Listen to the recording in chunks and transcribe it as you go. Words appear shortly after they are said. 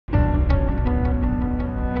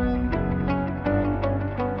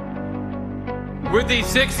With the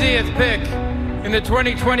 60th pick in the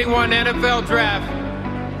 2021 NFL Draft,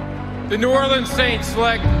 the New Orleans Saints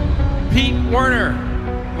select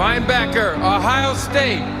ᵂᴰ⁴ linebacker, Ohio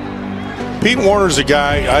State. ᵂᴰ⁴'s a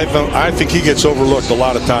guy I think he gets overlooked a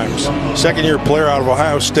lot of times. Second-year player out of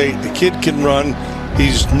Ohio State. The kid can run.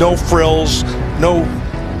 He's no frills, no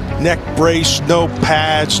neck brace, no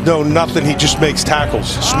pads, no nothing. He just makes tackles.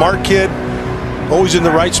 Smart kid, always in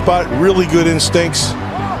the right spot, really good instincts.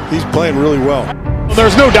 He's playing really well.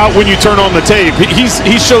 There's no doubt when you turn on the tape,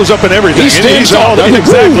 he shows up in everything. He stands out.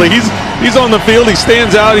 Exactly. He's on the field. He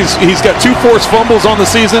stands out. He's got 2 forced fumbles on the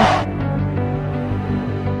season.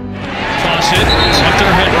 Toss it. Hunter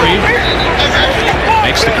Henry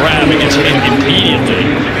makes the grab and gets hit immediately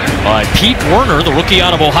by ᵂᴰ⁴, the rookie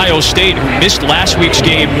out of Ohio State who missed last week's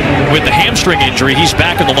game with the hamstring injury. He's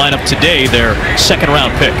back in the lineup today, their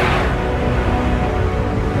second-round pick.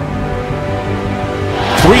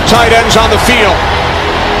 3 tight ends on the field.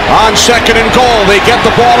 On 2nd and goal, they get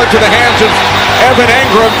the ball into the hands of Evan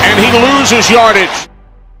Engram, and he loses yardage.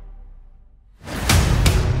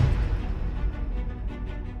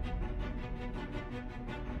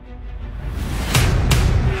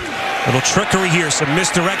 Little trickery here, some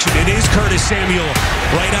misdirection. It is Curtis Samuel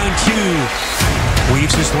right on cue.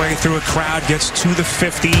 Weaves his way through a crowd, gets to the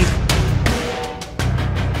 50.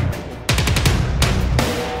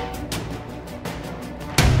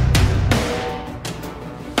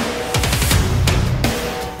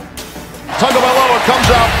 ᵂᴰ⁴ comes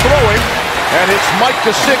out throwing, and it's Mike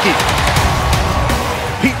Gesicki.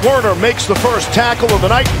 ᵂᴰ⁴ makes the first tackle of the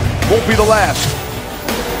night, won't be the last.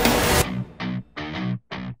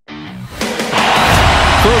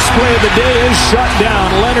 First play of the day is shut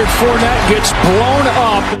down. Leonard Fournette gets blown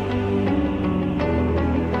up.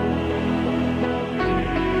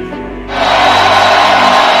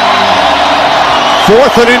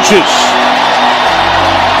 Fourth and inches.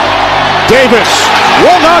 Davis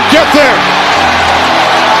will not get there.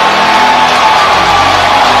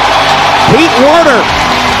 ᵂᴰ⁴.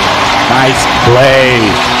 Nice play.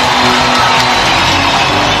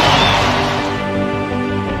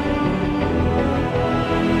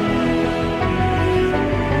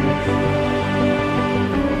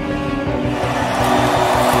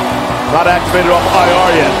 Not activated off IR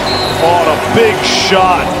yet. On a big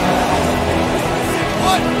shot.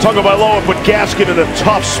 ᵂᴰ⁴ put Gaskin in a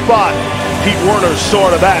tough spot. ᵂᴰ⁴ saw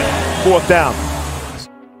to that. 4th down.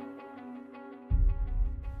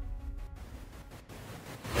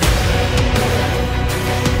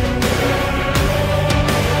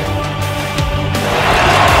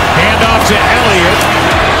 Handoff to Elliott.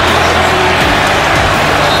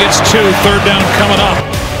 Gets 2, 3rd down coming up.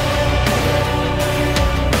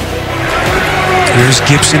 Here's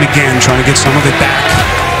Gibson again, trying to get some of it back.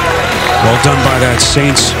 Well done by that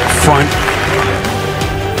Saints front.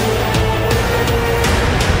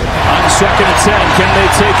 On 2nd and 10, can they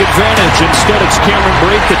take advantage? Instead, it's Cameron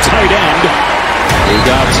Brate, the tight end, who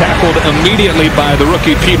got tackled immediately by the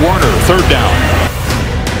rookie ᵂᴰ⁴. 3rd down.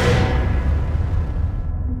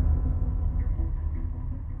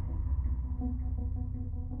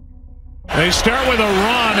 They start with a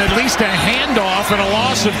run, at least a handoff, and a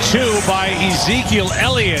loss of 2 by Ezekiel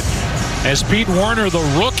Elliott. As ᵂᴰ⁴, the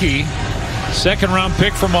rookie, second-round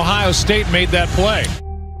pick from Ohio State, made that play.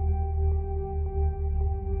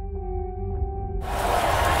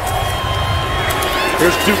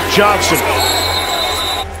 Here's Duke Johnson.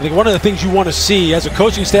 I think one of the things you want to see as a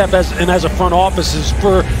coaching staff and as a front office is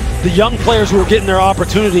for the young players who are getting their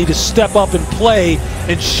opportunity to step up and play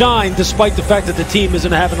and shine despite the fact that the team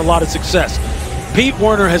isn't having a lot of success.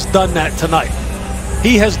 ᵂᴰ⁴ has done that tonight.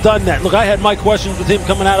 He has done that. Look, I had my questions with him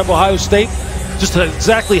coming out of Ohio State, just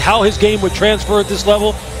exactly how his game would transfer at this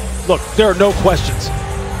level. Look, there are no questions.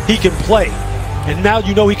 He can play. And now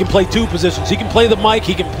you know he can play 2 positions. He can play the Mike,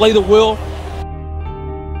 he can play the Will.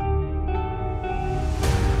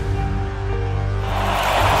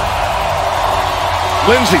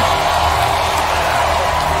 Lindsey.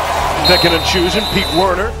 Picking and choosing,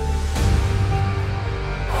 ᵂᴰ⁴.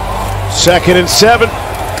 2nd and 7.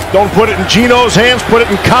 Don't put it in Geno's hands, put it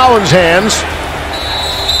in Collins' hands.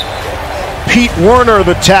 ᵂᴰ⁴,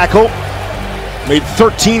 the tackle. Made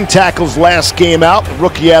 13 tackles last game out.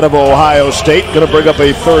 Rookie out of Ohio State. Going to bring up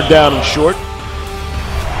a 3rd down and short.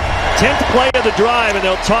 10th play of the drive, and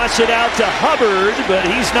they'll toss it out to Hubbard, but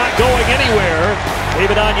he's not going anywhere.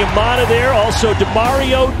 David Onyemata there, also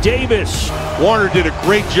Demario Davis. Werner did a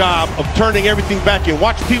great job of turning everything back in.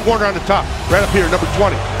 Watch ᵂᴰ⁴ on the top, right up here, number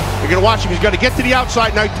 20. You're going to watch him. He's got to get to the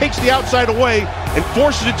outside. Now he takes the outside away and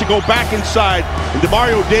forces it to go back inside. And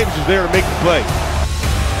Demario Davis is there to make the play.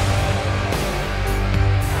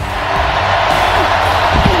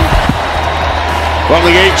 From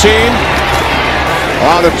the 18,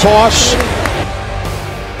 on the toss.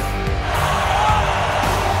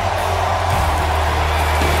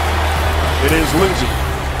 It is Lindsay.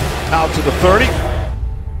 Out to the 30.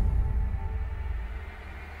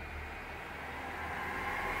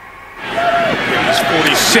 He's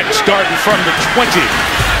 46, starting from the 20.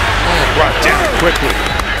 Oh, brought down quickly.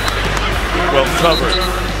 Well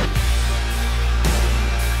covered.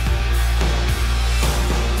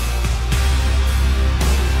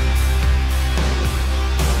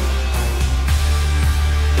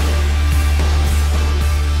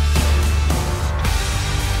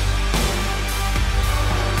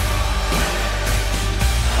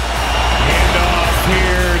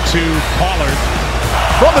 To Pollard.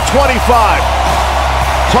 From the 25.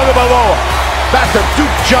 ᵂᴰ⁴ back to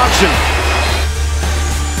Duke Johnson.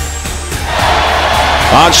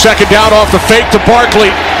 On second down off the fake to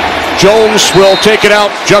Barkley. Jones will take it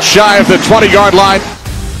out just shy of the 20-yard line.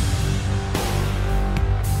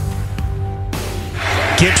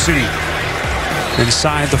 Gibson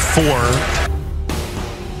inside the 4.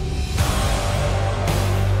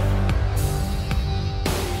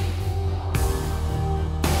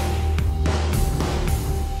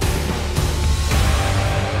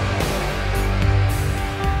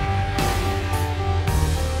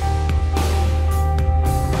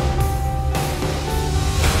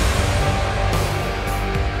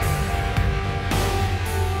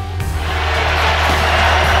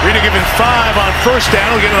 Given 5 on first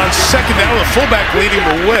down. We'll get it on second down with a fullback leading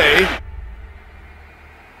the way.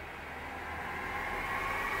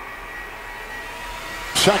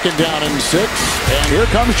 Second down and 6. And here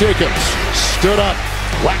comes Jacobs. Stood up.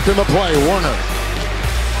 Whacked in the play. Werner.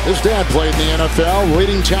 His dad played in the NFL.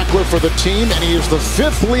 Leading tackler for the team. And he is the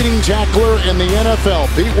 5th leading tackler in the NFL.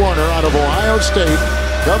 Pete Werner out of Ohio State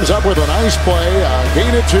comes up with a nice play.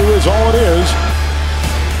 Gain of 2 is all it is.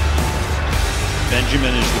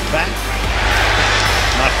 Benjamin is the back.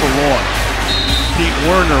 Not for long. Pete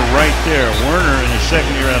Werner right there. Werner in his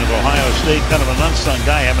second year out of Ohio State. Kind of an unsung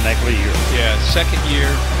guy having that great year. Yeah, second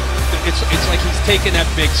year. It's like he's taken that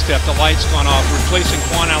big step. The light's gone off, replacing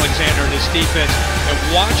ᵂᴰ Alexander in his defense. And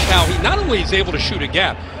watch how he not only is able to shoot a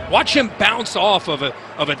gap, watch him bounce off of a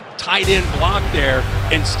tight end block there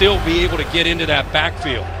and still be able to get into that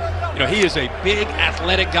backfield. You know, he is a big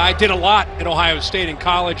athletic guy, did a lot at Ohio State in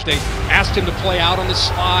college. They asked him to play out on the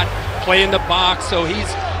slot, play in the box, so he's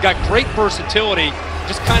got great versatility,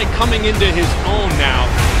 just kind of coming into his own now.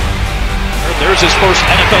 There's his first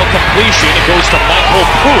NFL completion. It goes to ᵂᴰ⁴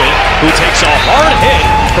 who takes a hard hit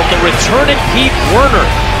from the returning Pete Werner.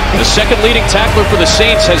 The second leading tackler for the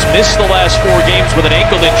Saints has missed the last 4 games with an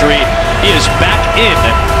ankle injury. He is back in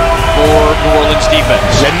for New Orleans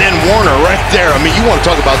defense. And then Werner right there. I mean, you want to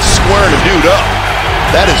talk about squaring a dude up.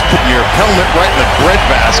 That is putting your helmet right in the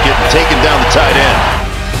breadbasket and taking down the tight end.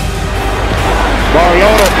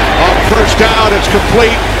 Mariota on first down. It's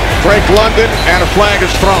complete. Drake London, and a flag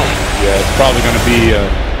is thrown. Yeah, it's probably going to be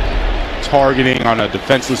targeting on a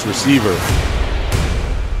defenseless receiver.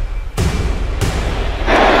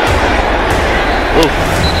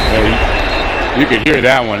 Yeah, you could hear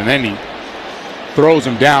that one, and then he throws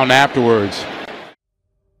him down afterwards.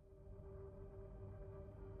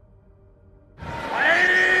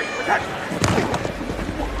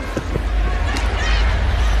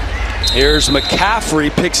 Here's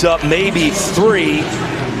McCaffrey, picks up maybe 3.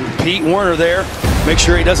 Pete Werner there. Make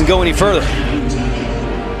sure he doesn't go any further.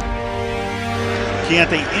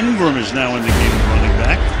 Keontae Ingram is now in the game of running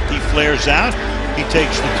back. He flares out. He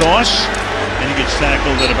takes the toss. And he gets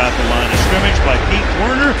tackled at about the line of scrimmage by Pete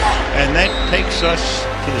Werner. And that takes us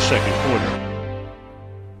to the second quarter.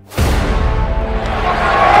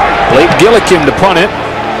 Blake Gillikin to punt it.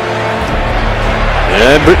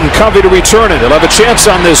 And Britton Covey to return it. He'll have a chance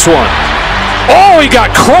on this one. Oh, he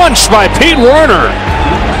got crunched by Pete Werner.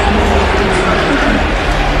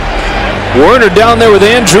 Werner down there with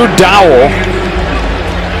Andrew Dowell.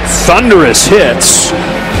 Thunderous hits.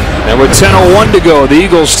 And with 10:01 to go, the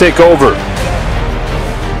Eagles take over.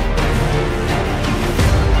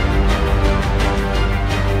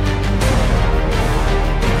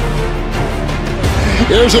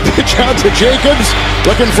 Here's a pitch out to Jacobs,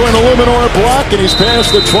 looking for an Illuminor block, and he's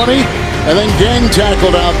past the 20, and then gang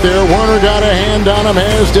tackled out there. Werner got a hand on him,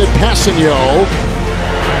 as did ᵂᴰ⁴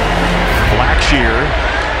 Blackshear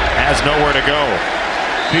has nowhere to go.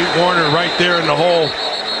 Pete Werner right there in the hole.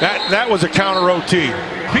 That was a counter OT.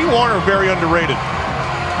 Pete Werner very underrated.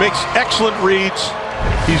 Makes excellent reads.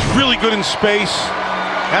 He's really good in space.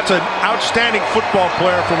 That's an outstanding football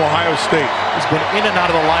player from Ohio State. He's been in and out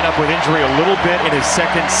of the lineup with injury a little bit in his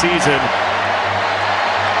second season.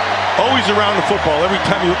 Always around the football. Every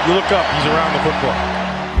time you look up, he's around the football.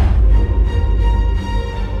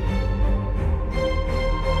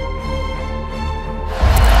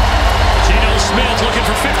 Geno Smith looking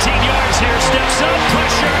for 15 yards here. Steps up,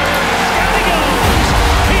 pressure. Down he goes.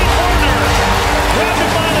 Pete Werner grabbed him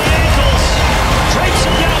by the ankles. Drapes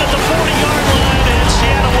him down at the 40-yard line, and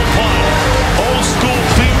Seattle will punt. Old school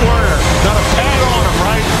Pete Werner. Not a pad on him,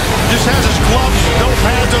 right? Just has his gloves, no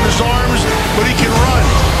pads on his arms, but he can run.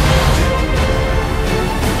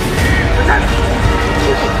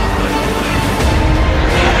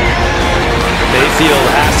 Mayfield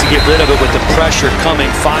has to get rid of it with the pressure coming.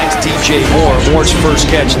 Finds DJ Moore. Moore's first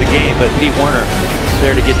catch of the game, but Pete Werner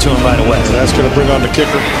there to get to him right away. That's going to bring on the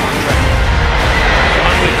kicker.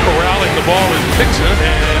 Finally corralling the ball in Dixon,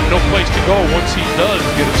 and no place to go once he does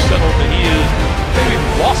get it settled. And he is maybe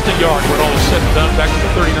lost a yard when all is said and done. Back to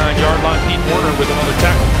the 39-yard line. Pete Werner with another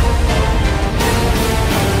tackle.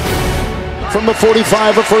 From the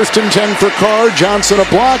 45, a 1st and 10 for Carr. Johnson a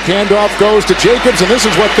block. Handoff goes to Jacobs, and this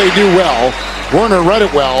is what they do well. Werner read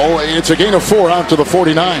it well. It's a gain of 4 out to the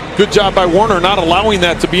 49. Good job by Werner not allowing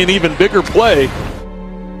that to be an even bigger play.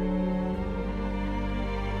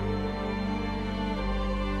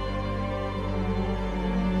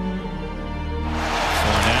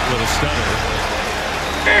 Fournette with a stutter.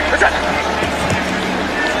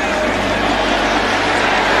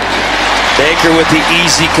 Baker with the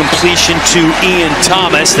easy completion to Ian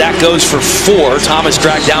Thomas. That goes for 4. Thomas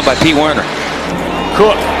dragged down by Pete Werner.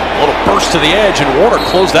 Cook, a little burst to the edge, and Werner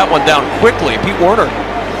closed that one down quickly. Pete Werner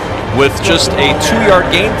with just a 2-yard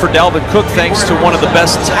gain for Dalvin Cook, thanks to one of the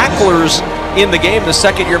best tacklers in the game, the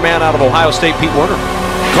second-year man out of Ohio State, Pete Werner.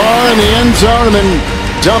 Carr in the end zone, and then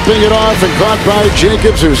dumping it off and caught by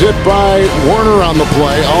Jacobs, who's hit by Werner on the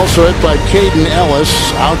play. Also hit by Caden Ellis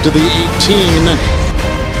out to the 18.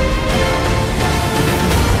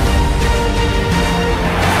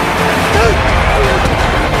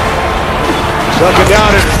 Second down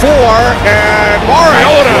and 4, and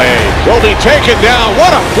Mariota will be taken down. What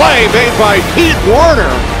a play made by Pete Werner.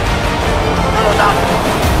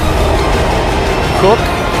 Cook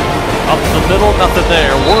up the middle, nothing there.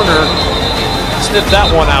 Werner sniffed that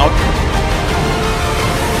one out.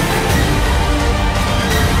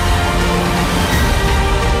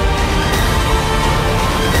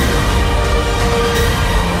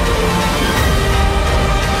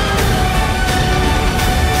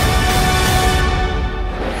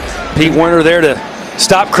 Pete Werner there to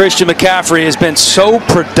stop ᵂᴰ ⁴ has been so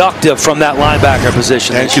productive from that linebacker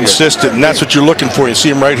position. And consistent, and that's what you're looking for. You see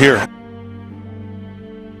him right here.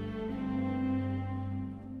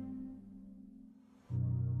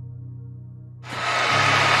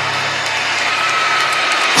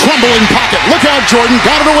 Crumbling pocket. Look out, Jordan.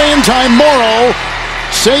 Got it away in time. Morrow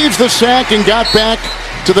saves the sack and got back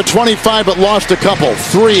to the 25, but lost a couple.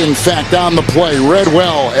 3, in fact, on the play. Read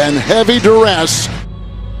well and heavy duress.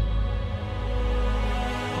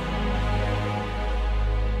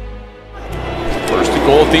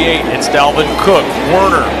 Goal at the 8. It's Dalvin Cook.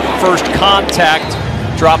 Werner, first contact,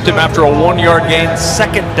 dropped him after a 1-yard gain.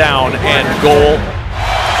 Second down and goal.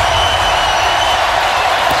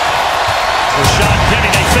 Rashad Penny,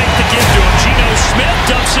 they fake the give to him. Geno Smith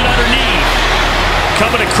dumps it underneath.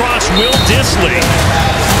 Coming across, Will Dissly.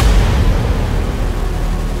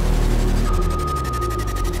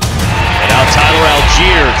 And now Tyler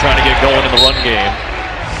Algier trying to get going in the run game.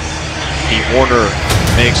 Pete Werner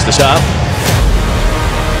makes the stop.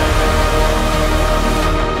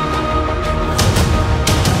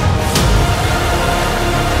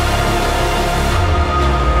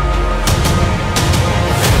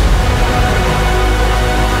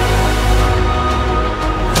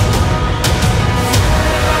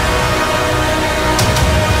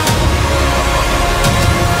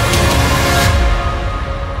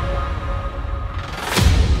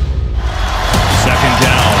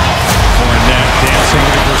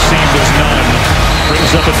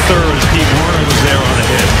 Up a third as Pete Werner was there on a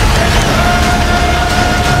hit.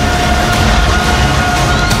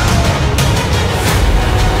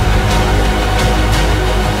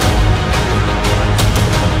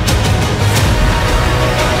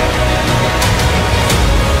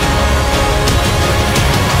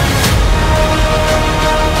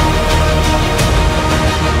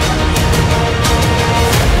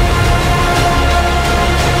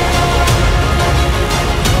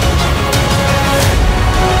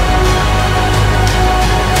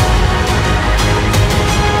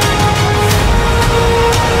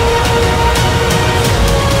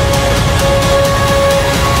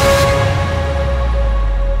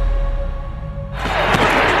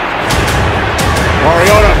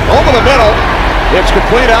 It's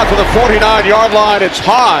complete out to the 49-yard line. It's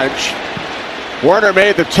Hodge. Werner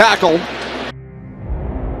made the tackle.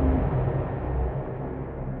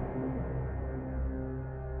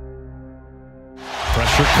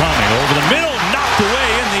 Pressure coming over the middle, knocked away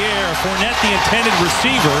in the air. Fournette, the intended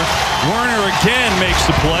receiver. Werner again makes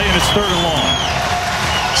the play, and it's 3rd and long.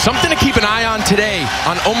 Something to keep an eye on today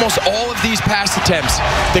on almost all of these pass attempts,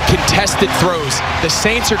 the contested throws. The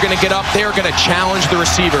Saints are going to get up. They are going to challenge the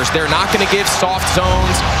receivers. They're not going to give soft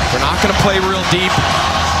zones. They're not going to play real deep.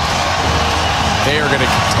 They are going to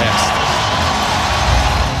contest.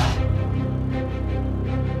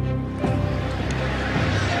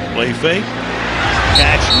 Play fake.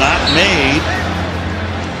 Catch not made.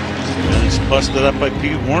 And it's busted up by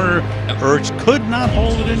Pete Werner. Ertz could not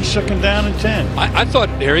hold it in 2nd down and 10. I thought,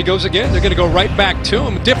 there he goes again. They're going to go right back to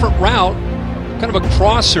him. Different route, kind of a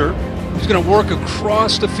crosser. He's going to work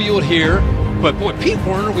across the field here. But boy, Pete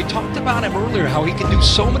Werner, we talked about him earlier, how he can do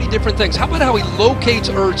so many different things. How about how he locates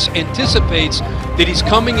Ertz, anticipates that he's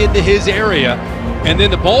coming into his area, and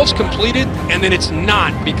then the ball's completed, and then it's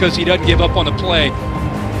not because he doesn't give up on the play.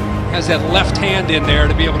 Has that left hand in there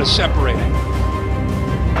to be able to separate it.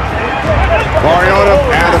 Mariota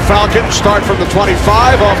and the Falcons start from the 25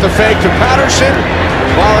 off the fake to Patterson.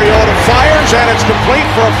 Mariota fires, and it's complete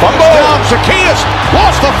for a fumble. Zacchaeus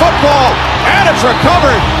lost the football, and it's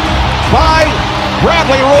recovered by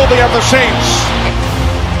Bradley Roby of the Saints.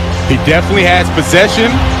 He definitely has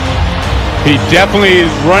possession. He definitely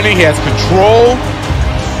is running. He has control.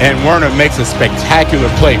 And Werner makes a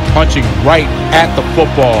spectacular play, punching right at the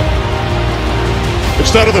football.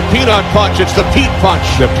 Instead of the peanut punch, it's the Pete punch.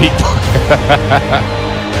 The Pete punch.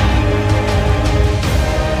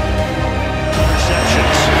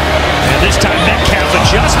 Interceptions. And this time Metcalf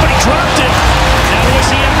adjusts, but he dropped it. Now was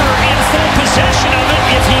he ever in full possession of it?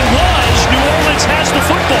 If he was, New Orleans has the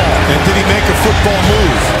football. And did he make a football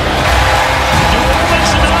move? New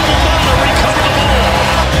Orleans and Alabama recover the ball.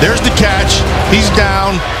 There's the catch. He's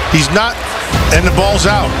down. He's not, and the ball's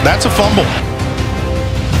out. That's a fumble.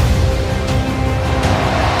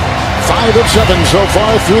 5 of 7 so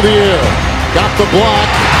far through the air. Got the block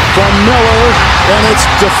from Miller, and it's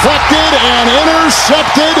deflected and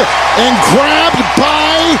intercepted and grabbed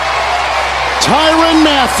by Tyrann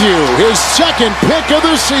Mathieu, his 2nd pick of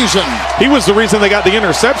the season. He was the reason they got the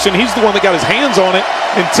interception. He's the one that got his hands on it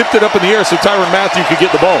and tipped it up in the air so Tyrann Mathieu could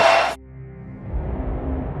get the ball.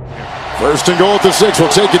 1st and goal at the 6.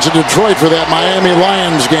 We'll take it to Detroit for that Miami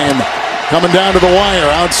Lions game. Coming down to the wire.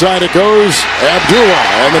 Outside it goes. Abdullah.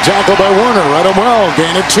 And the tackle by Werner. Read him well.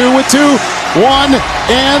 Gain it 2 with 2. 1.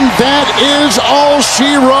 And that is all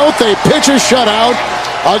she wrote. They pitch a shutout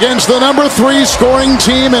against the number 3 scoring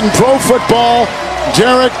team in pro football,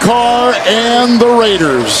 Derek Carr and the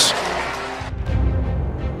Raiders.